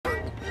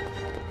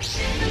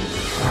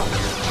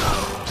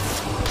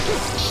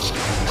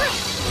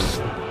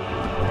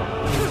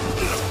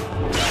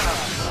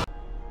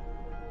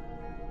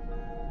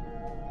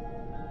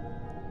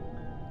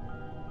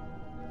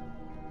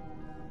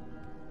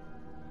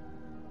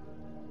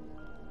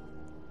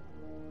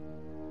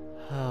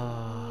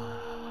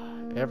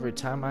Every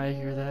time I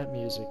hear that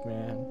music,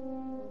 man,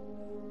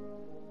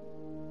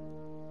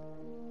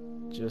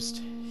 just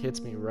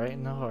hits me right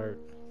in the heart.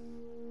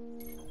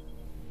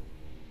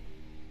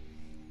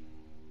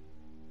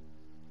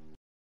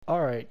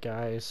 Alright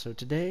guys, so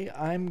today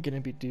I'm going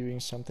to be doing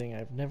something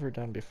I've never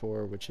done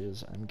before, which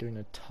is I'm going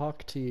to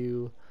talk to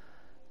you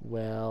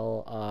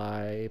while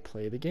I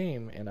play the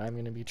game, and I'm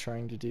going to be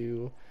trying to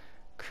do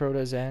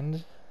Crota's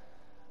End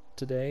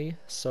today,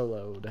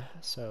 soloed.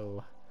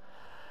 So,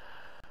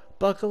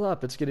 buckle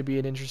up, it's going to be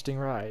an interesting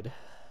ride.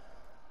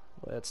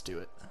 Let's do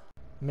it.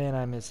 Man,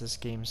 I miss this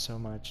game so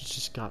much. It's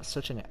just got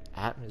such an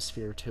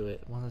atmosphere to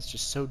it. One that's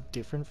just so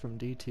different from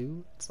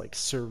D2. It's like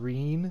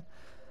serene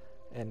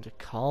and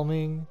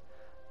calming,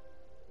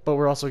 but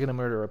we're also going to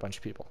murder a bunch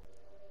of people.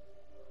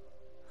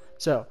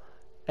 So,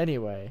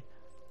 anyway,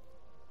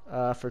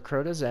 for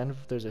Crota's End,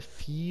 there's a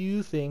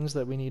few things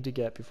that we need to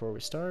get before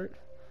we start.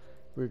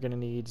 We're going to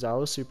need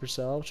Zalo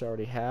Supercell, which I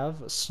already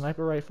have, a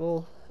sniper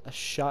rifle, a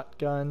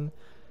shotgun.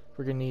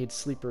 We're going to need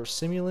Sleeper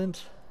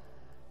Simulant,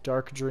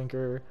 Dark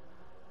Drinker,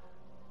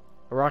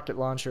 a rocket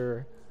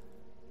launcher,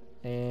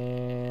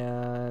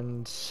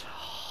 and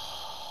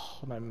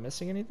am I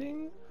missing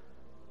anything?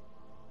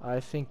 I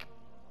think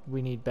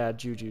we need Bad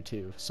Juju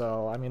too,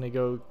 so I'm gonna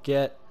go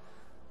get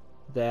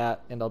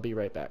that and I'll be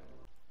right back.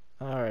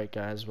 Alright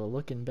guys, well,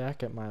 looking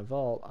back at my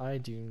vault, I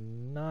do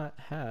not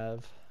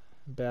have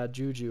Bad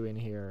Juju in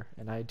here,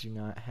 and I do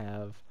not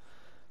have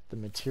the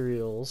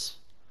materials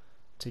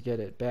to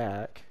get it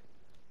back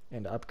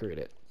and upgrade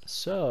it.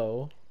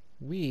 So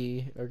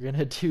we are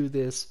gonna do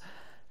this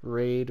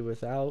raid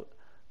without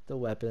the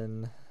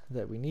weapon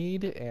that we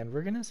need, and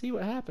we're gonna see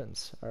what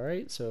happens.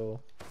 Alright, so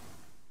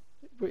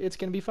it's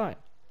gonna be fine.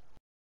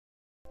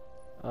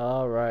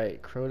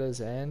 Alright,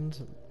 Crota's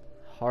End,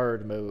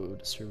 hard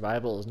mode.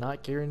 Survival is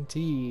not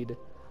guaranteed.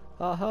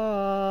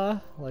 Haha,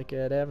 like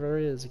it ever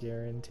is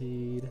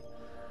guaranteed.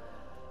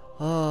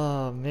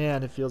 Oh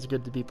man, it feels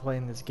good to be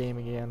playing this game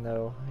again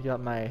though. I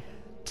got my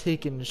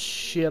taken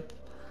ship,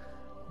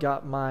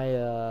 got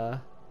my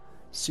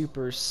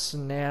super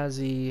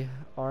snazzy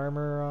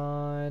armor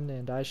on,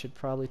 and I should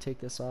probably take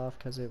this off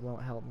because it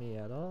won't help me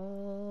at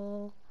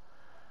all.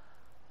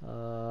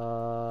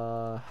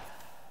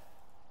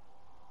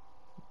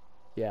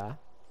 Yeah.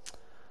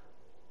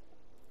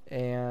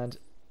 And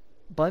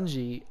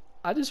Bungie,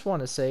 I just want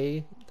to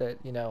say that,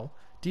 you know,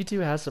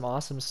 D2 has some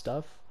awesome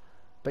stuff,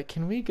 but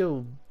can we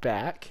go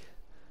back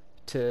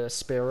to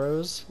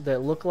Sparrows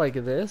that look like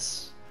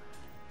this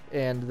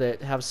and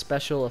that have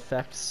special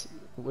effects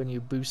when you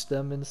boost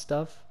them and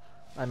stuff?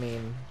 I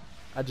mean,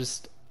 I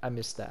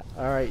missed that.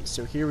 Alright,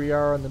 so here we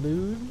are on the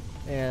moon,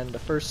 and the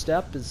first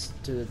step is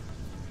to,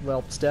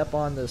 well, step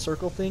on the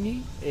circle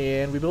thingy,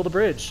 and we build a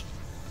bridge.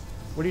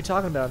 What are you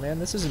talking about, man?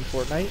 This isn't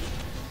Fortnite.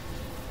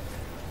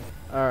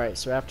 Alright,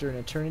 so after an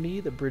eternity,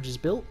 the bridge is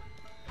built,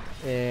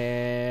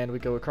 and we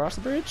go across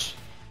the bridge,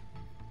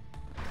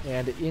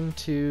 and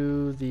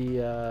into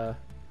the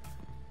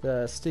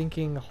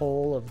stinking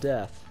hole of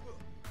death.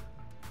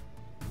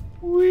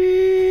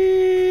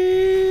 Whee!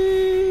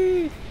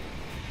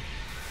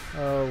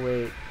 Oh,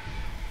 wait.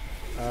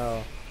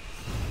 Oh.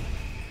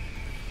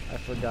 I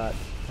forgot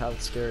how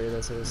scary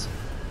this is.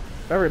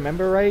 If I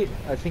remember right,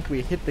 I think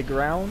we hit the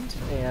ground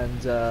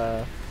and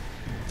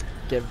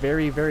get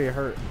very, very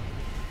hurt.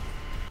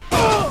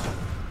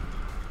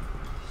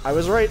 I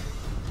was right!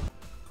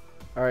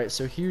 Alright,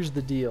 so here's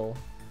the deal.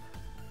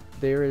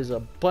 There is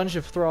a bunch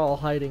of thrall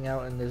hiding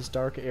out in this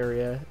dark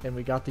area, and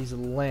we got these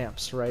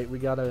lamps, right? We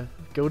gotta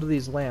go to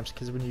these lamps,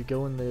 because when you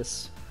go in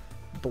this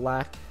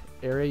black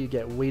area, you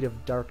get Weight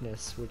of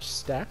Darkness, which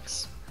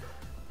stacks,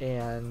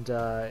 and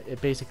it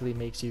basically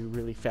makes you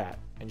really fat,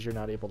 and you're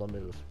not able to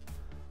move.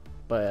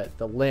 But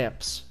the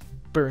lamps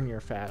burn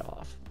your fat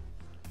off.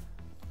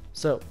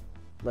 So,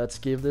 let's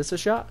give this a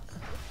shot.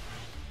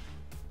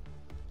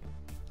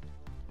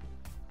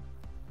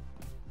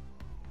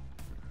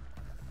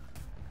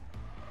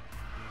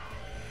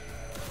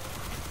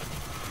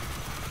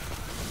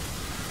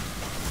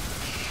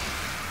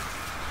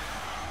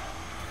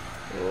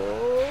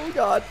 Oh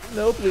god,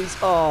 no please.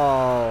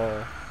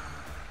 Oh.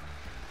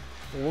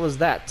 What was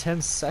that,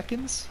 10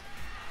 seconds?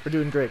 We're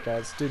doing great,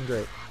 guys, doing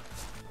great.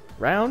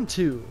 Round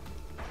 2.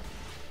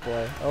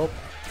 Boy, oh.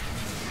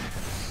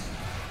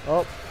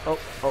 Oh, oh,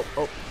 oh,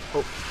 oh,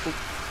 oh, oh,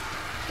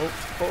 oh,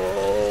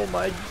 oh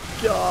my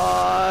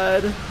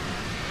god.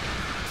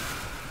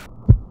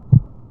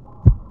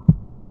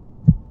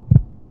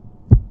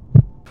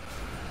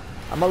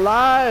 I'm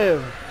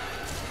alive!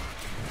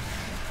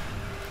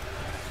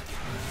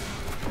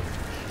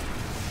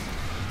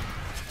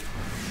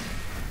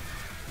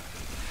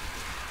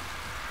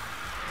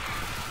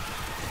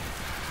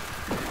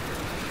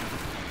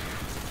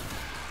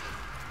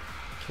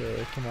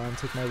 Okay, come on,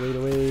 take my weight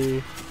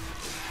away.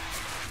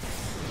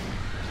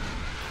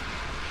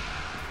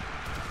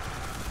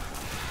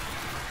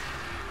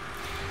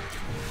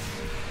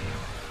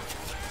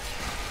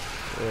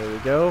 There we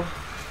go.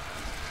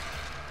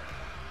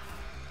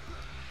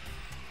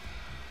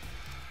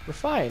 We're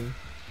fine.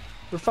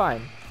 We're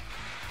fine.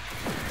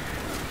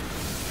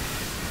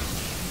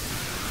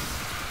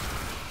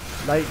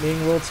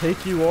 Lightning will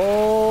take you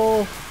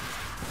all.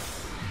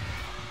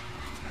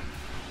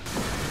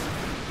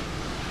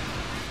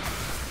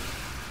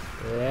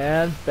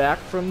 And back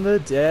from the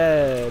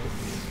dead.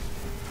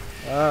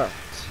 Alright.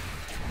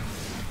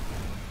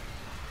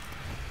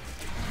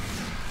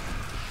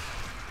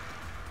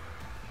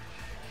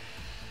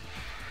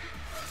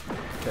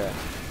 Okay.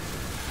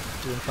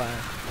 Doing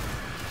fine.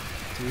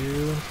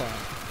 Doing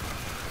fine.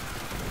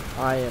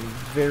 I am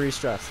very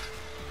stressed.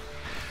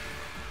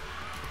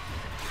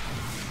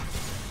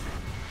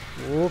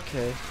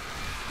 Okay.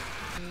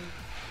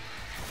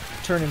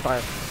 Turn and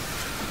fire.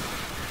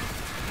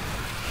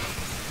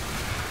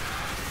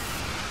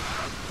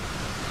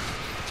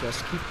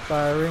 Just keep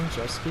firing,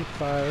 just keep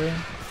firing.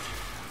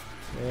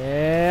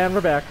 And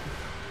we're back.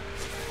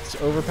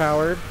 It's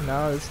overpowered.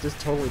 No, it's just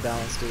totally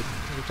balanced, dude.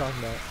 What are you talking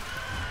about?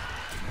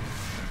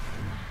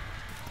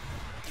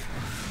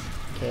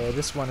 Okay,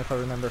 this one, if I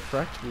remember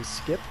correct, we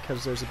skip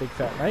because there's a big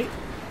fat knight.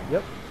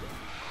 Yep.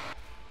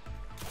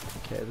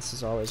 Okay, this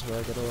is always where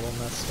I get a little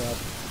messed up.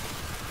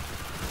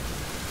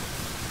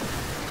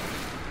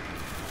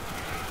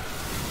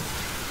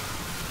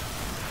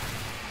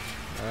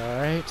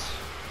 Alright.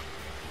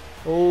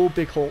 Oh,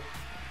 big hole.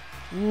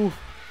 Ooh.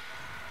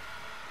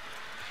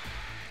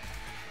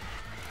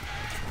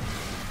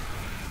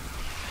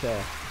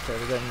 Okay,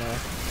 we're getting there.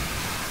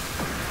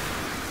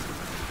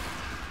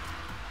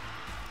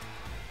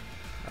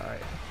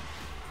 Alright.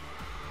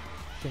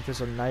 I think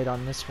there's a knight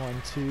on this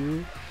one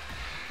too.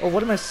 Oh,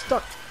 what am I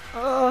stuck?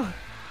 Okay,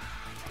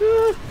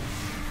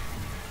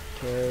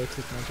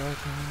 take my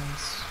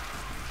darkness.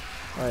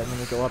 Alright, I'm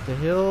gonna go up the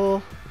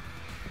hill.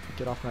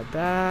 Get off my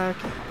back.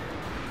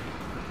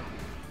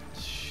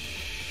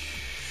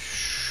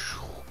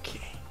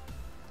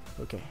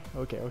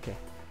 Okay.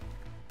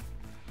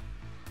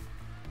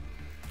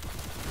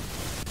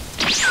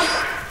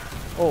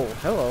 Oh,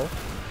 hello.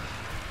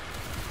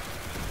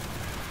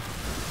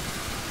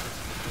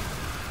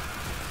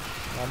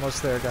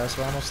 Almost there, guys.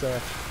 We're almost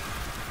there.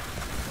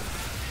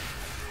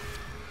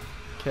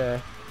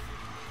 Okay.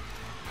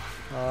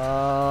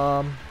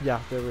 Yeah,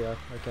 there we are.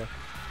 Okay.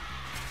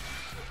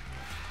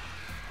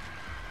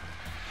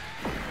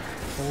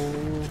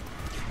 Oh.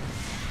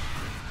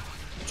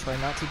 Try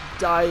not to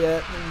die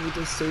yet. I need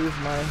to save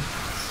my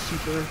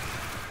super.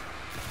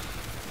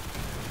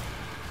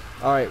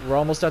 Alright, we're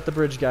almost at the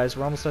bridge, guys.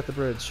 We're almost at the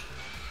bridge.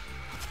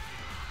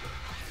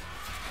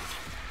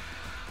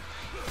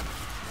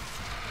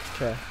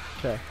 Okay.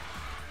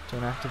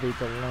 Don't activate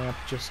the lamp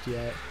just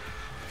yet.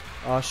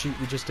 Oh shoot,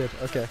 we just did.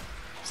 Okay.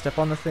 Step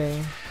on the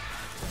thing.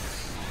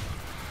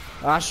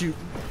 Ah shoot.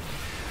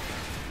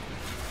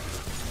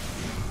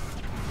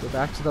 Go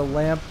back to the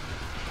lamp.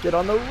 Get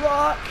on the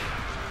rock!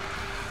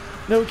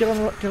 No, get on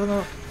the rock, get on the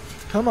rock.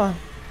 Come on.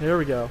 There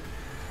we go.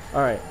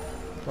 Alright.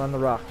 We're on the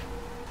rock.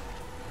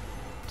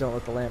 Don't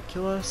let the lamp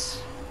kill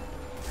us.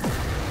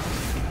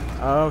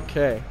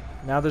 Okay.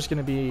 Now there's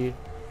gonna be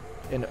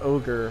an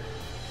ogre.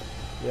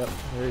 Yep,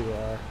 there you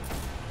are.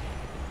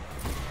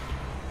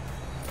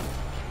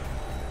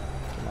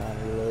 Come on,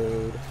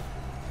 reload.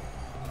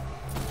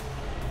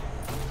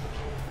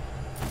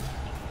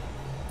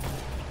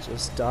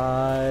 Just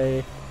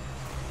die.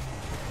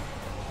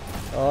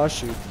 Oh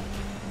shoot.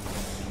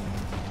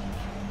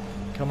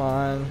 Come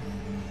on.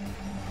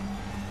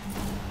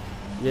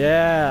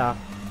 Yeah.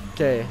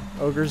 Okay,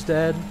 ogre's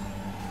dead.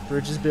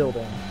 Bridge is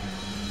building.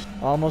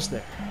 Almost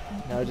there.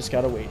 Now I just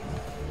gotta wait.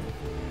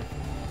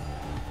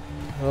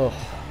 Oh,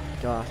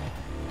 God.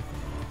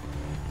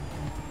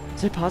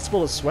 Is it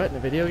possible to sweat in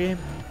a video game?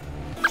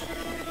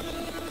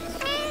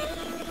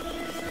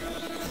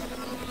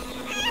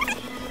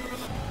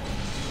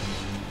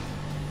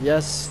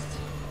 Yes.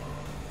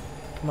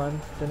 Come on,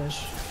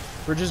 finish.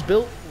 Bridge is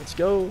built. Let's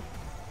go.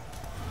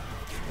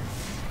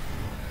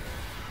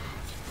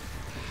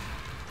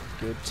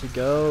 Good to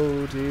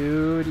go,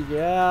 dude.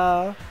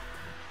 Yeah.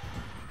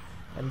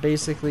 And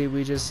basically,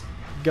 we just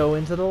go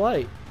into the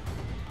light.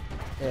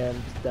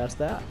 And that's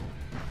that.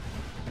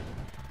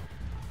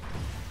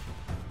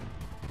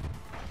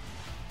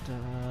 Da,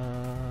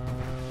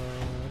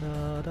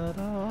 da, da,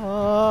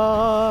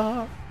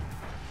 da.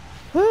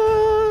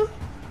 Ah.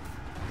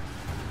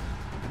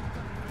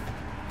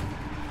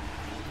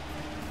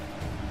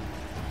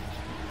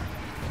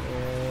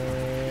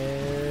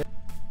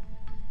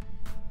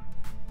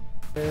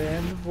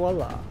 And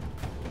voila.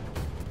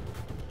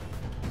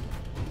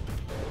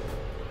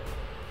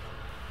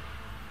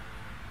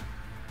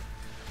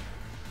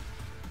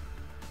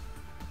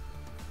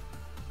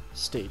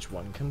 Stage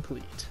 1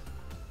 complete.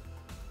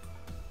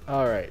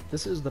 Alright,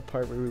 this is the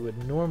part where we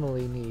would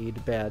normally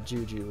need bad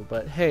juju,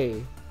 but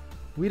hey,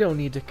 we don't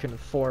need to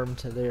conform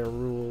to their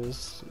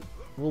rules.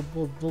 We'll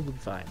be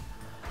fine.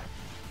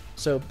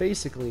 So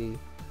basically,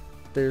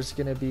 there's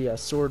gonna be a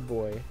sword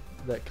boy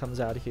that comes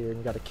out here, and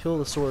you gotta kill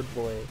the sword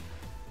boy,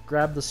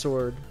 grab the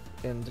sword,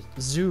 and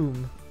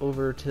zoom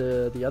over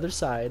to the other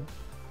side,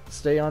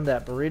 stay on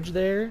that bridge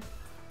there,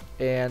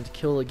 and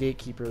kill a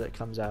gatekeeper that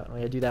comes out. And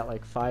we gotta do that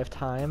like 5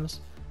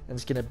 times. And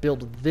it's gonna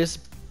build this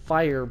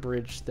fire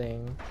bridge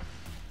thing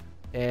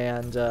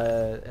and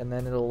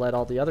then it'll let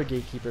all the other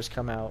gatekeepers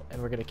come out,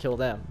 and we're gonna kill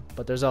them.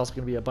 But there's also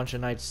gonna be a bunch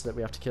of knights that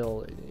we have to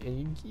kill.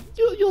 And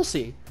you'll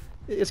see.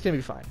 It's gonna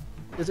be fine.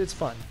 It's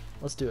fun.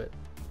 Let's do it.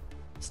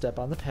 Step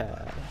on the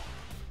pad.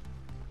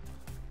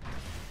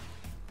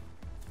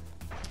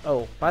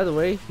 Oh, by the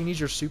way, you need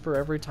your super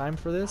every time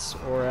for this,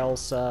 or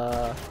else,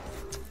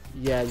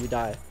 yeah, you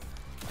die.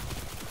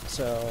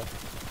 So,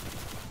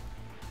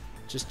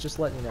 just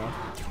letting you know.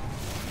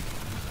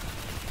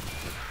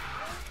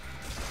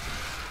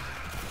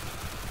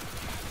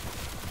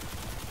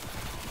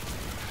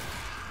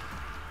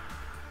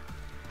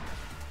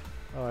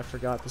 Oh, I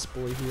forgot this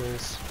boy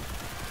heals.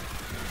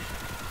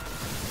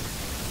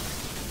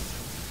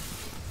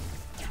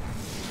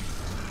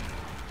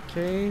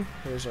 Okay,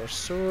 here's our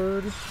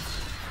sword.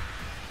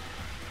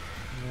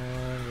 And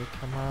then we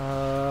come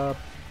up.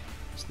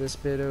 It's this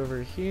bit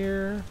over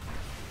here.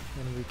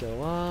 And we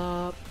go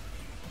up.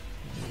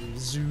 And we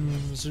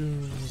zoom,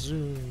 zoom,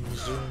 zoom,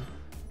 zoom.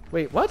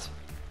 Wait, what?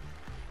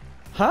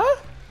 Huh?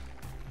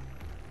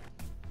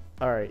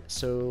 Alright,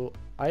 so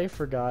I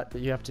forgot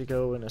that you have to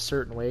go in a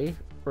certain way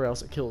or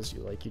else it kills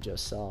you, like you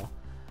just saw.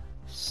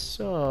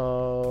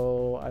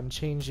 So I'm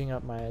changing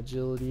up my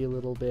agility a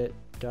little bit.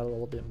 Got a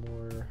little bit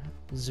more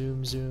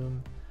zoom,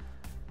 zoom.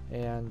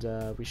 And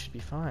we should be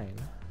fine.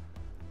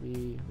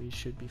 We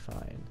should be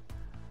fine.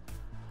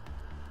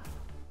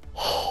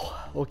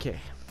 Okay.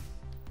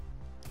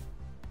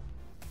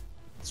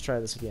 Let's try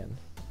this again.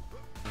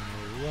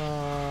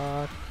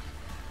 Rock.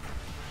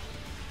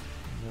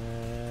 And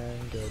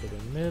then go to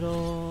the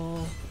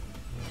middle.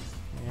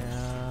 And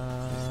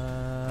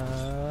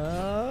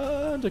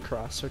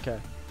across. Okay.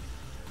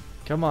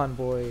 Come on,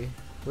 boy.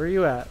 Where are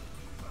you at?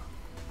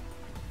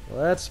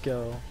 Let's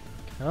go.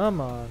 Come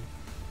on.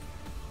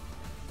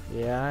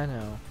 Yeah, I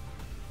know.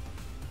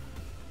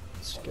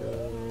 Let's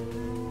go.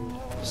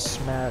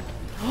 Smack.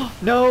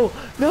 No!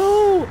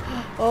 No!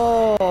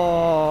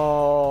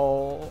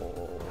 Oh!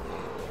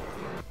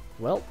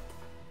 Well.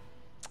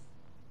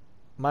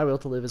 My will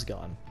to live is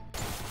gone.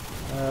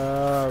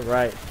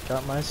 Alright.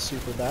 Got my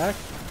super back.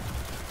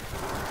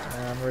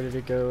 I'm ready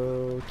to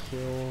go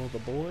kill the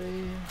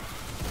boy.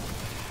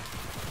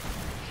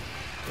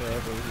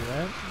 Wherever he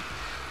went.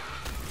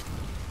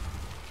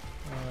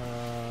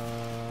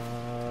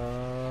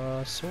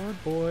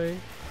 Sword boy.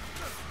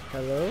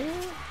 Hello?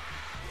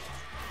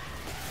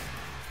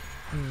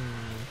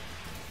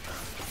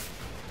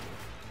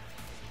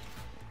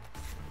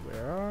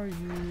 Where are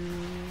you?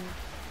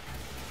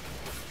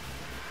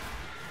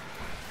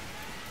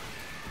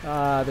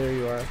 Ah, there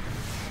you are.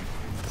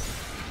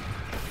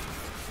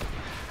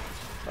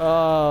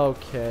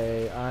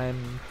 Okay,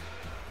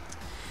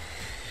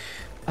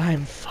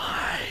 I'm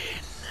fine.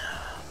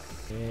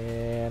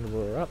 And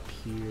we're up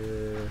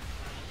here.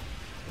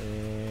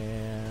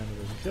 And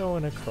we're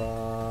going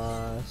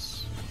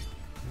across.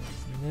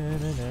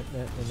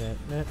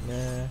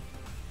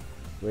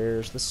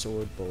 Where's the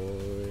sword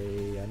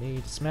boy? I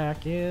need to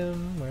smack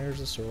him. Where's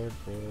the sword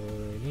boy?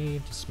 I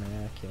need to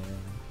smack him.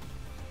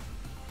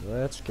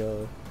 Let's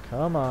go.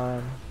 Come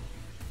on.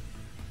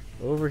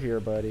 Over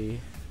here,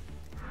 buddy.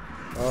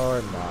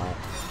 Or not.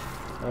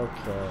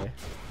 Okay.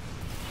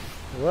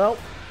 Well,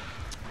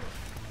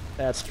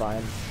 that's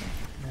fine.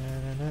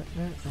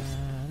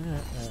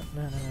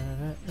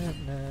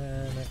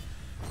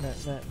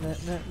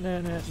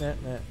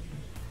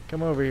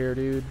 Come over here,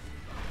 dude.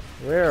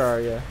 Where are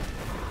you?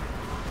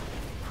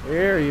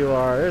 There you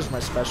are. There's my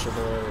special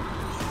boy.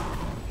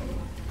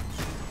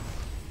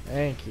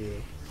 Thank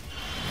you.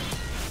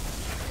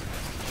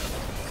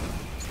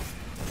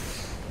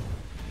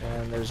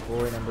 And there's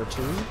boy number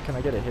 2. Can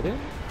I get a hit in?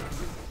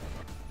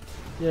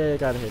 Yeah, I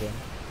got a hit in.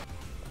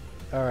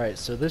 Alright,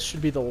 so this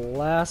should be the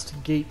last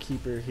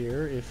gatekeeper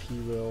here, if he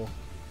will...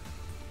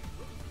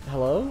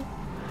 Hello?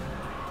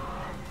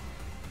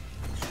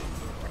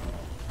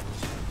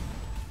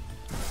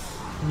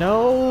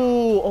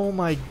 No! Oh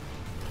my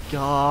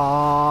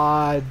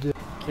god!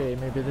 Okay,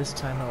 maybe this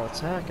time he'll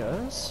attack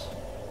us.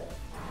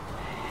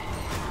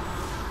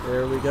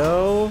 There we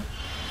go.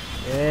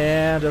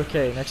 And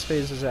okay, next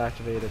phase is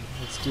activated.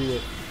 Let's do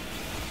it.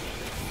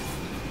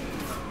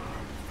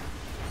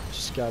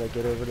 Just gotta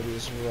get over to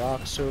these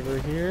rocks over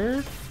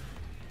here.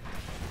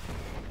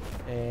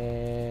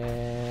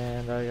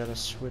 And I gotta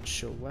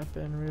switch a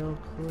weapon real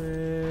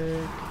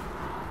quick.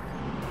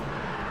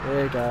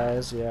 Hey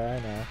guys, yeah, I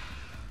know.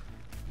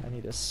 I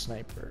need a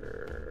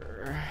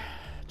sniper.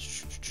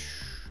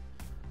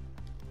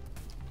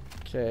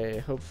 Okay,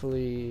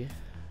 hopefully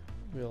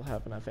we'll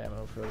have enough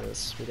ammo for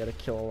this. We gotta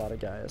kill a lot of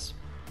guys.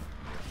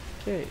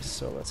 Okay,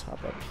 so let's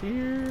hop up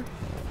here.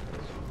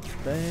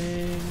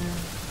 Bang.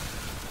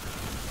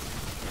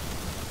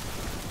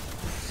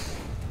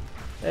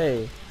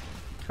 Hey,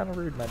 kinda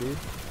rude, my dude.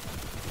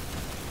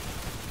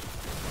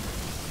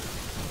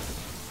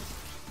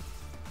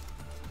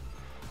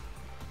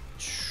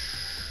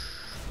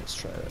 Let's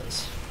try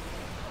this.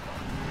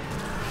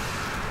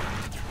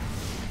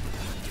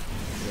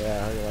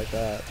 Yeah, how do you like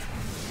that?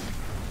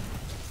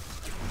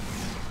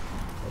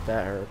 Let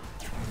that hurt.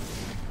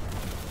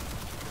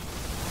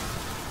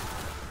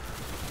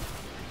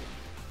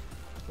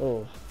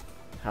 Oh,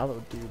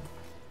 hello, dude.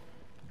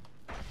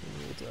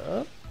 Hold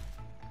up.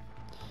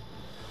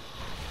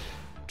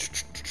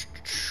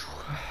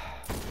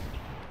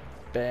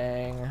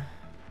 Bang.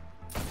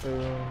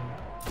 Boom.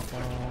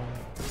 Boom.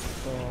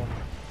 Boom.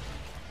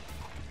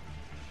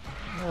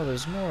 Oh,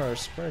 there's more.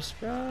 Surprise,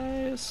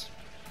 surprise.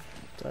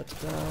 Da,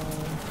 da, da.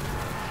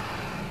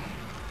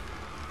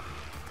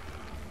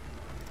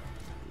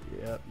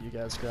 Yep, you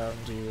guys go out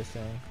and do your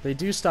thing. They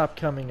do stop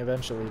coming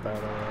eventually, by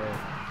the way.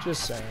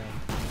 Just saying.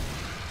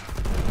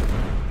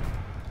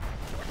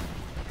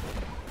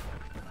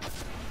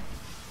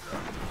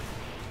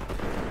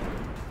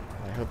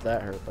 I hope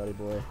that hurt, buddy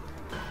boy.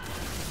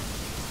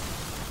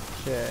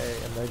 Okay,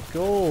 and the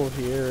goal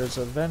here is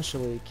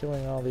eventually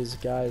killing all these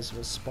guys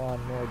will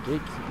spawn more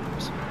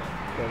gatekeepers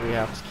that we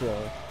have to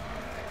kill.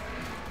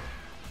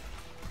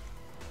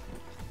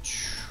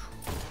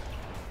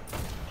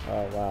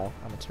 Oh wow,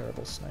 I'm a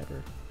terrible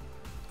sniper.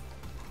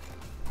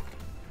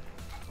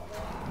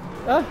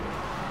 Ah!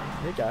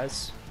 Hey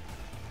guys.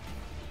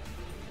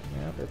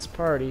 Yep, it's a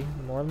party.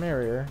 The more the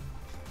merrier.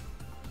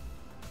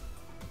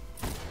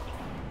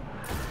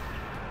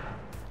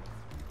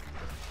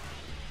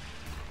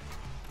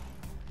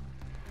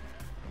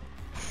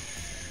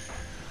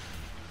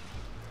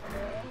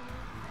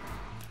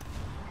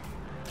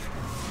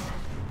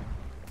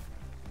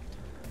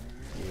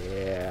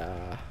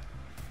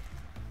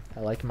 I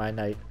like my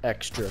night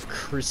extra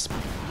crispy.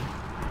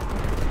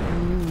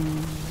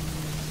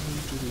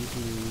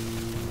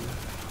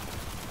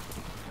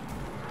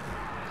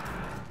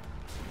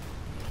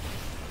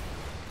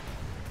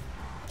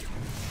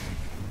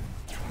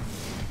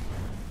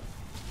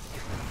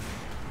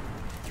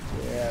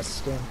 Yeah,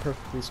 stand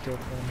perfectly still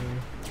for me.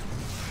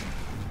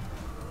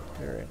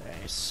 Very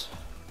nice.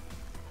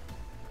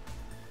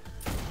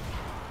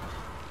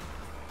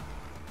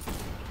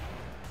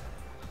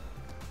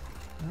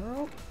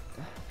 Oh.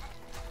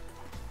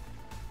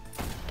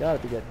 Gotta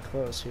be getting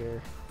close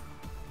here.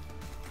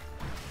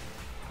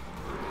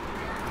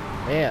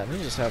 Man, they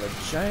just have a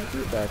giant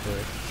group back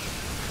there.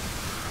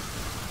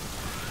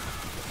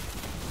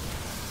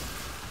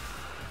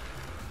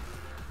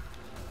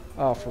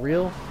 Oh, for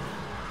real?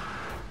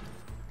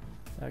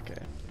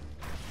 Okay.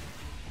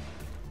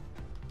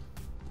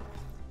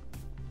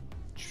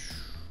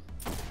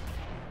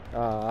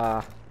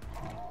 Ah.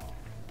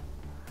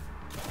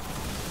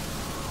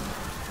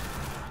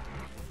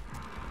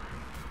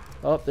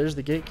 Oh, there's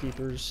the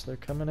gatekeepers. They're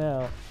coming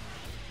out.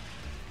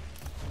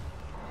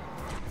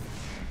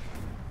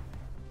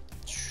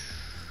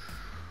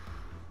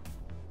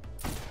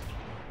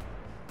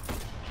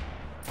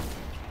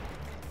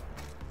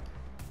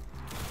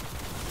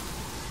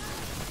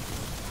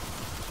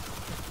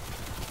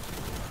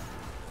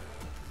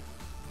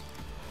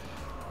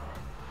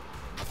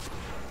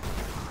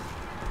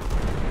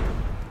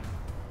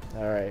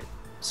 Alright,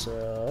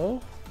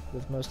 so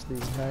with most of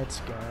these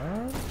knights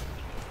gone,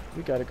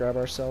 we gotta grab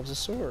ourselves a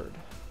sword.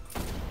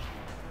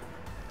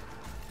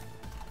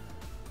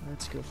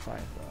 Let's go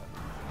find one.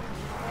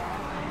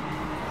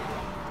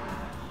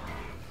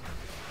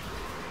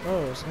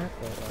 Oh, there's an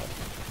airplane up.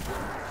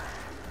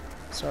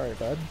 Sorry,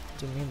 bud.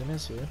 Didn't mean to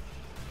miss you.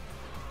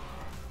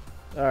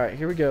 Alright,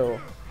 here we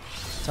go.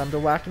 Time to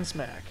whack and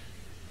smack.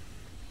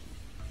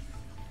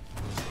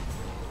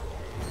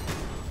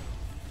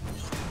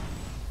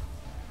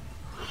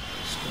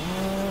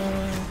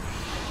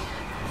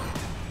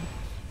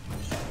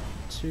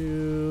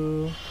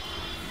 Two.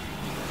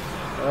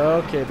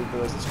 Okay, big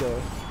boys, let's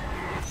go.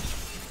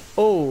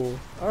 Oh,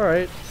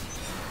 alright.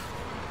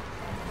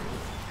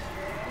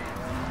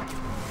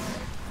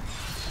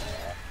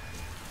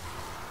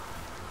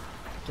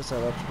 Guess I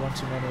left one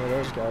too many of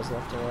those guys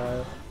left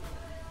alive.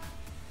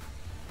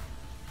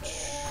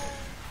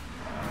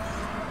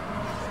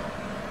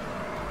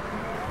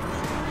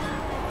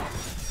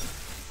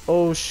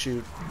 Oh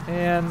shoot.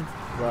 And,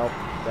 well,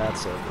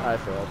 that's it. I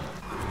failed.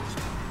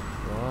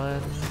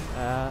 One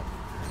at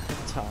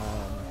a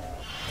time.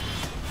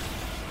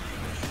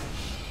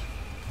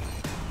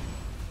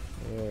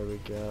 There we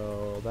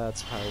go.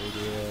 That's how we do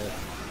it.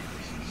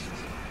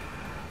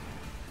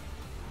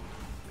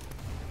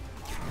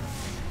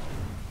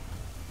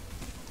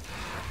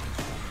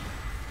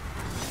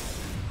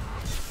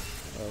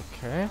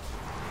 Okay.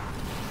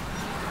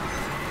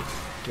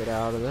 Get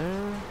out of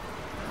there.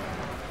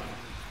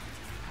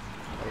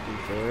 Gotta be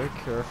very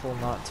careful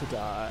not to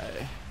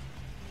die.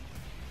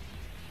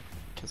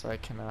 Because I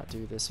cannot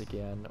do this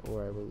again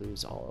or I will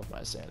lose all of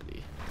my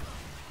sanity.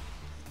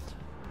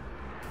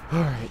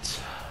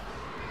 Alright.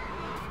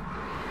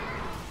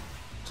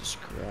 Just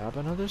grab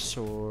another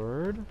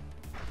sword.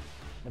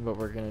 And what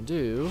we're gonna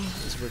do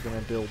is we're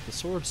gonna build the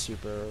sword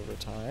super over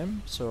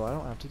time so I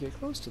don't have to get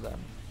close to them.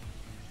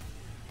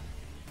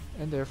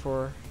 And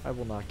therefore, I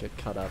will not get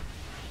cut up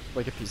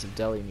like a piece of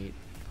deli meat.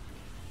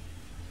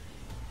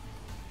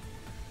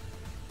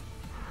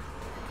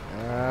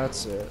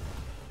 That's it.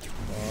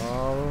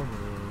 Follow me.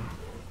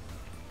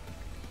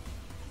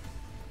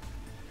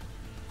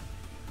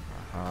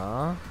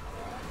 Uh-huh.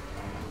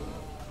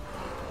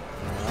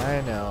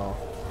 I know.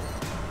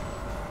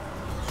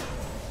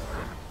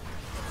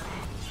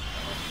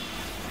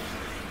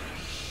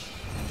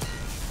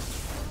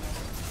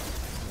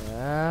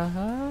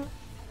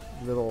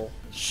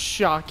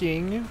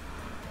 shocking.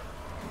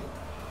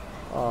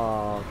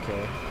 Oh,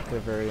 okay. They're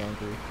very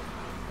angry.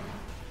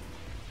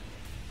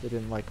 They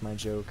didn't like my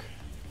joke.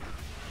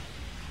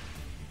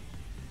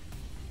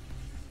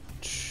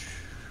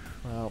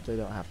 Well, they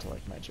don't have to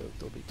like my joke.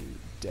 They'll be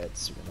dead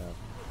soon enough.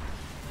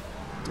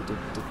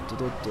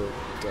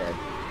 Dead.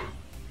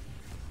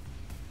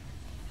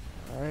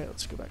 Alright,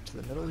 let's go back to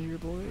the middle here,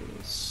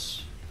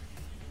 boys.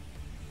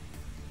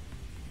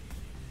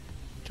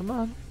 Come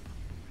on.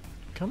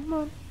 Come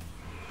on.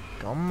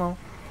 Come on.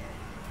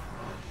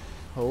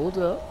 Hold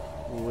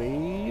up.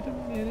 Wait a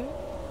minute.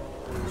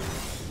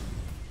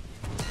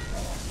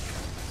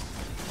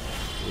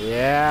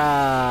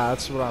 Yeah,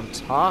 that's what I'm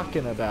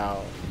talking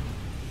about.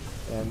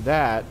 And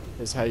that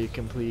is how you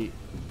complete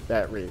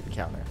that raid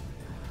encounter.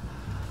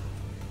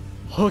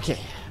 Okay,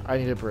 I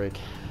need a break.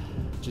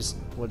 Just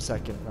 1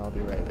 second and I'll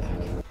be right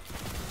back.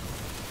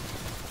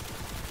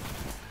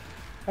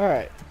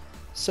 Alright,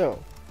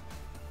 so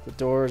the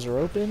doors are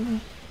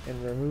open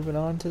and we're moving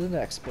on to the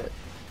next bit.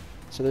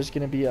 So there's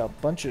going to be a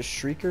bunch of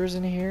shriekers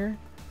in here,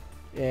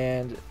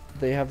 and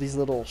they have these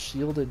little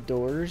shielded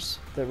doors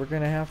that we're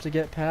going to have to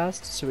get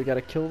past. So we got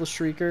to kill the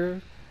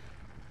shrieker,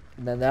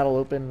 and then that'll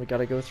open. We got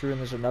to go through, and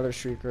there's another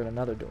shrieker and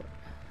another door.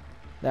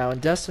 Now in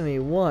Destiny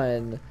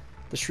 1,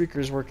 the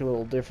shriekers work a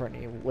little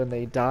differently. When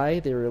they die,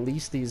 they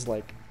release these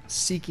like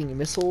seeking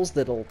missiles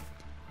that'll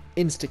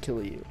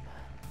insta-kill you.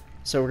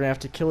 So we're going to have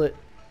to kill it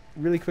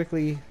really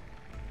quickly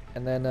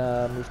and then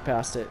move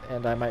past it,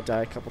 and I might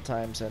die a couple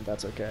times, and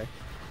that's okay.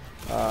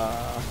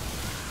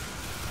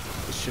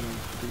 This shouldn't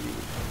be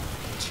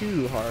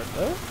too hard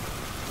though.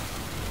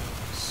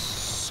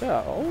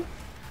 So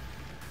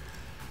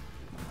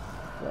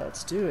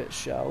let's do it,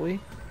 shall we?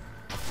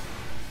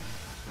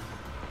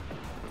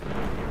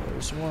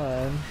 There's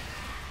one.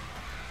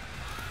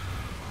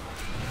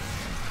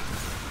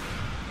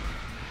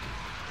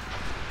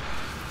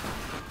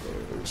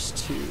 There's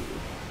two.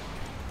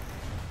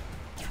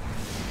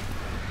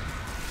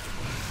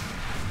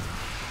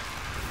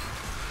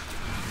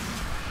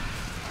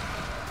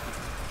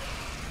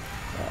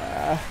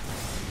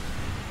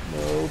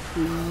 No,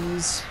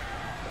 please.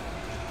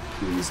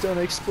 Please don't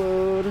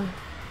explode.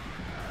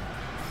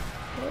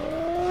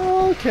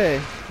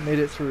 Okay, made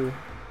it through.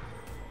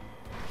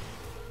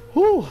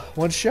 Whew,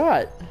 one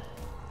shot.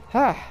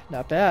 Ha,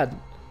 not bad.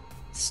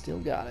 Still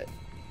got it.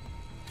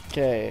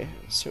 Okay,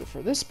 so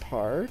for this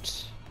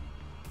part,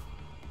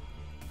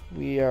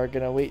 we are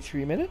gonna wait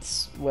 3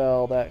 minutes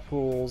while that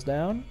cools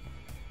down.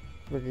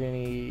 We're gonna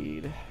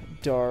need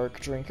Dark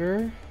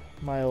Drinker,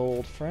 my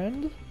old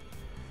friend.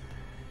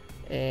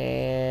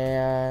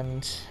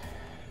 And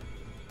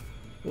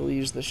we'll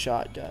use the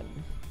shotgun,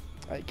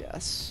 I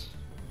guess.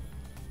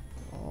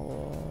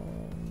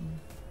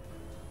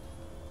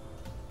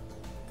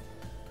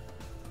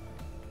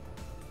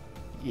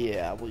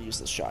 Yeah, we'll use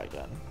the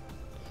shotgun.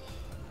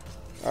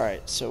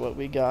 Alright, so what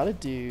we gotta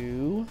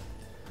do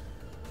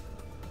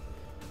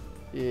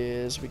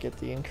is we get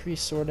the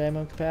increased sword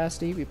ammo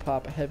capacity, we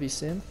pop a heavy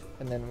synth,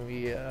 and then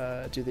we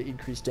do the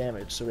increased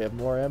damage. So we have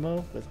more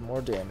ammo with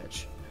more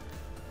damage.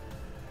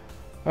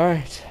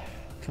 Alright,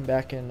 come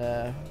back in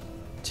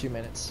 2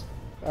 minutes.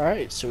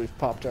 Alright, so we've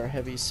popped our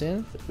heavy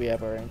synth, we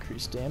have our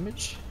increased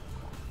damage,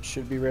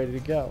 should be ready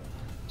to go.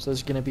 So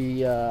there's going to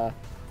be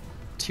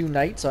 2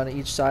 knights on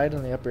each side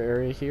in the upper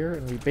area here,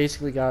 and we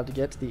basically got to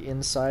get to the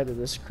inside of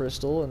this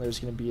crystal, and there's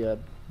going to be a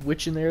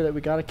witch in there that we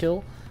got to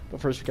kill.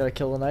 But first we got to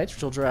kill the knights,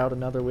 which will draw out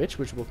another witch,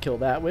 which will kill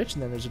that witch,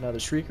 and then there's another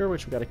shrieker,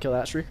 which we got to kill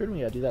that shrieker, and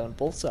we got to do that on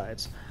both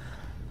sides.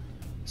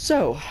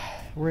 So,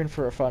 we're in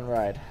for a fun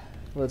ride.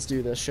 Let's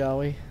do this, shall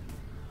we?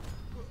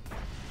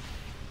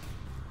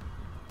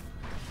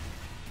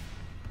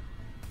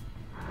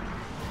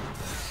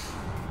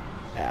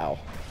 Ow.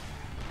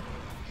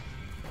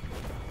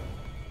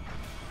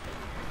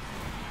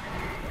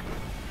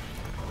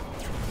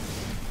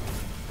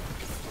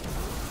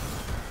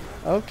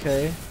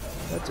 Okay,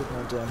 that did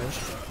no damage.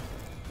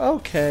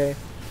 Okay.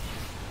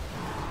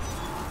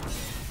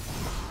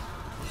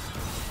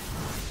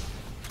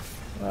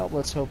 Well,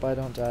 let's hope I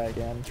don't die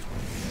again.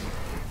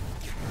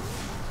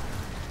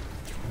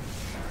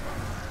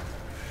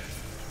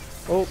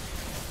 Oh,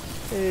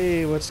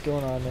 hey, what's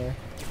going on there?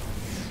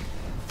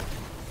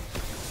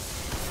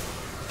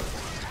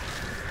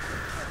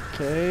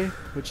 Okay,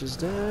 witch is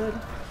dead.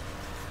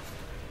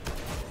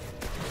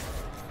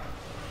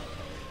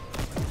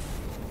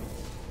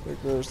 There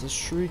goes the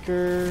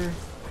shrieker.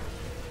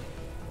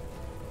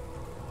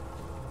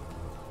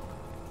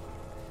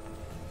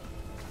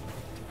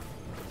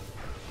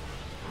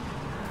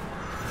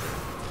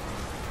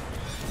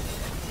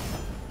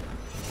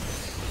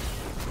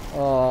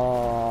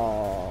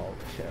 Oh,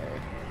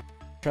 okay.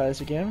 Try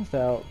this again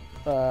without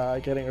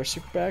getting our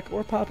super back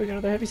or popping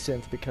another heavy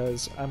synth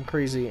because I'm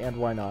crazy and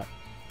why not?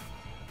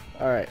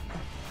 Alright.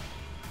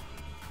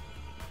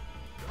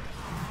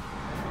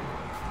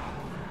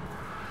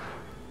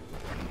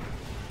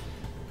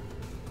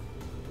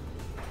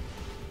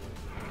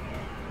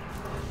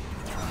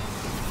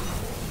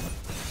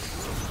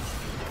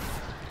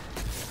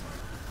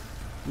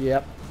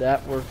 Yep,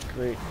 that worked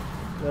great.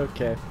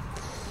 Okay.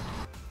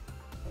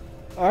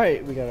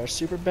 Alright, we got our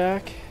super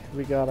back.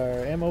 We got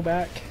our ammo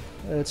back.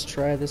 Let's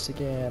try this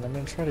again. I'm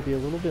going to try to be a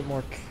little bit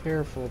more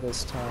careful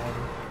this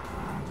time.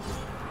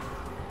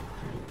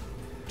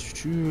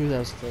 Phew, that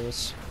was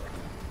close.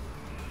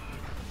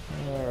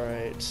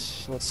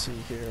 Alright, let's see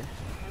here.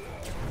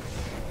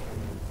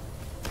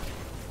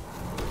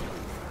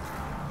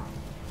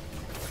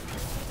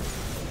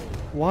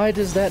 Why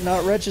does that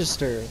not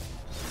register?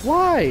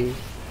 Why?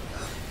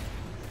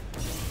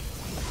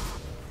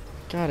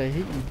 God, I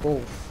hate you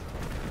both.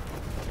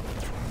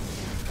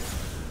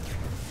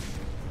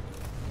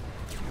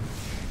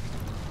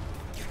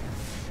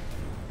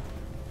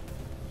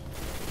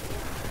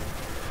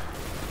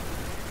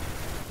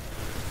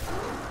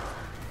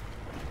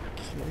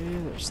 Okay,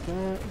 there's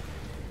that.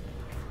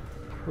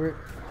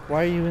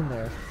 Why are you in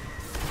there?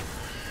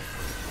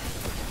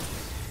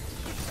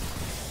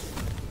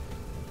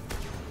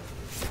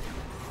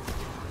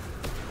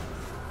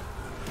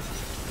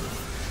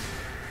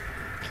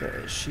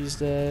 Okay, she's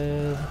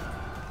dead.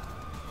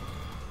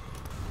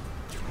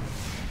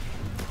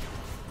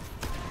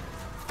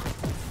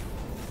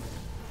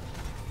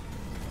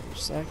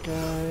 There's that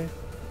guy.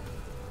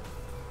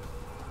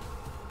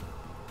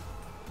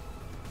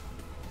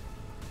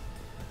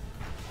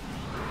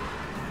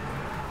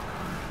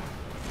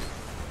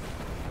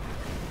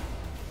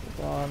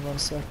 Hold on 1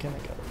 second, I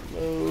gotta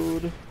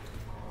load. Here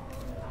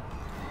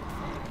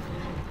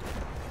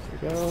we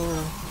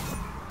go.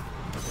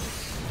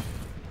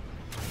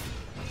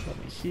 Let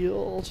me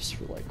heal just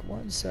for like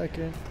 1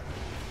 second.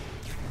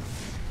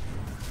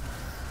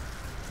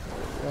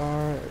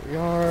 There we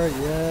are,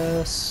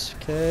 yes,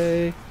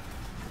 okay.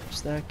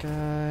 There's that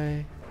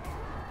guy.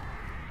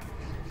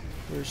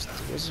 Where's the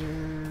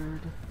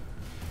wizard?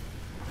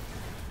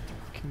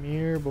 Come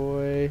here,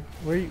 boy.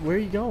 Where are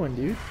you going,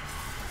 dude?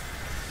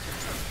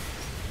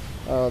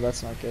 Oh,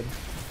 that's not good.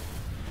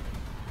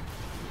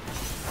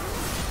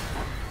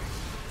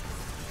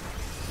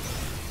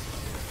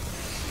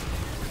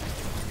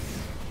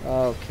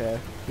 Okay.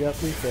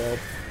 Yep, we failed.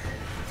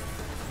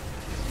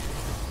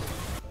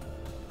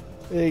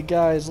 Hey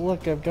guys,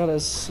 look, I've got a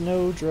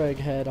snow drag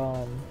head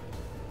on.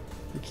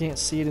 You can't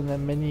see it in the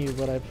menu,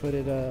 but I put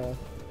it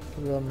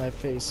on my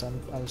face.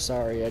 I'm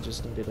sorry, I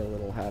just needed a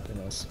little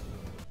happiness.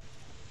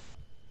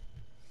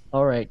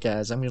 Alright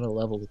guys, I'm gonna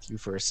level with you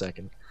for a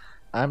second.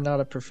 I'm not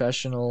a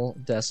professional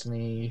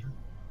Destiny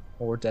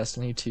or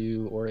Destiny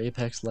 2 or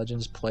Apex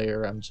Legends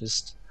player. I'm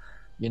just,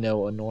 you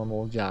know, a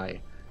normal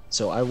guy.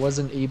 So I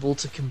wasn't able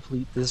to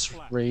complete this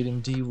raid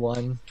in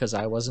D1 because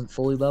I wasn't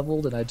fully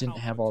leveled and I didn't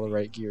have all the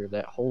right gear.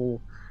 That whole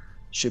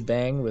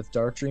shebang with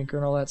Dark Drinker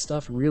and all that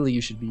stuff, really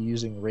you should be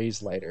using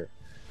Raise Lighter,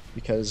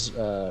 because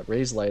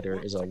Raise Lighter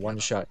is a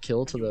one-shot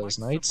kill to those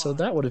knights, so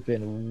that would have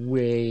been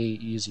way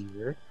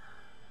easier.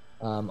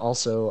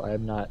 Also,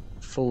 I'm not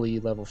fully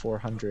level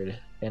 400,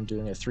 and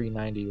doing a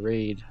 390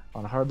 raid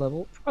on hard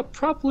level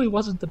probably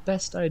wasn't the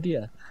best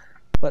idea,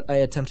 but I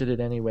attempted it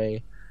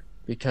anyway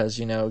because,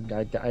 you know,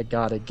 I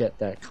gotta get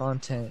that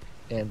content,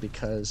 and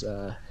because,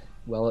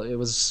 well, it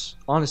was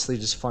honestly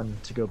just fun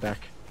to go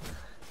back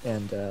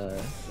and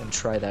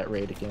try that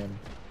raid again.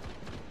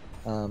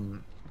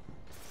 I'm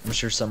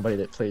sure somebody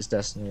that plays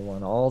Destiny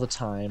 1 all the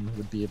time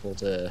would be able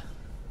to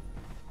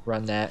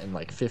run that in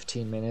like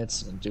 15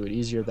 minutes and do it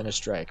easier than a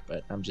strike,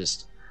 but I'm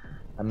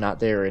not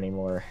there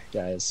anymore,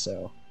 guys,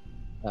 so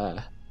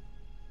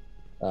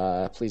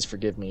please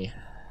forgive me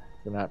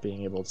for not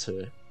being able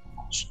to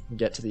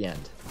get to the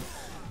end.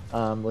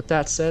 With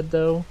that said,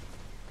 though,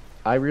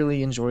 I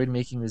really enjoyed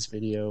making this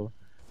video,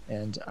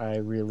 and I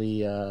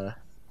really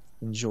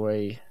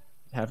enjoy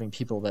having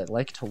people that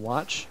like to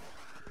watch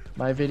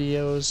my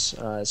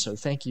videos, so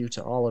thank you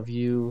to all of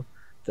you,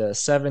 the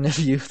 7 of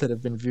you that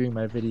have been viewing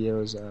my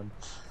videos.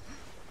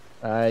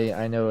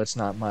 I know it's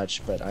not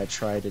much, but I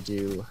try to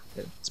do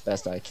it as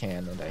best I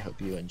can, and I hope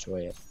you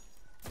enjoy it.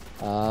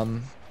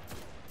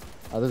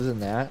 Other than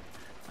that,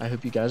 I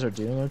hope you guys are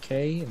doing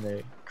okay in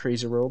the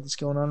crazy world that's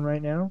going on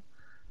right now,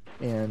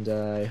 and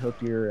I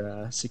hope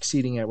you're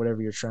succeeding at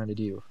whatever you're trying to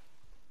do.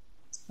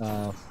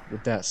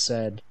 With that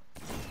said,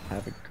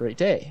 have a great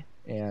day,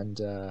 and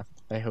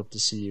I hope to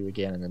see you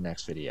again in the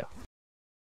next video.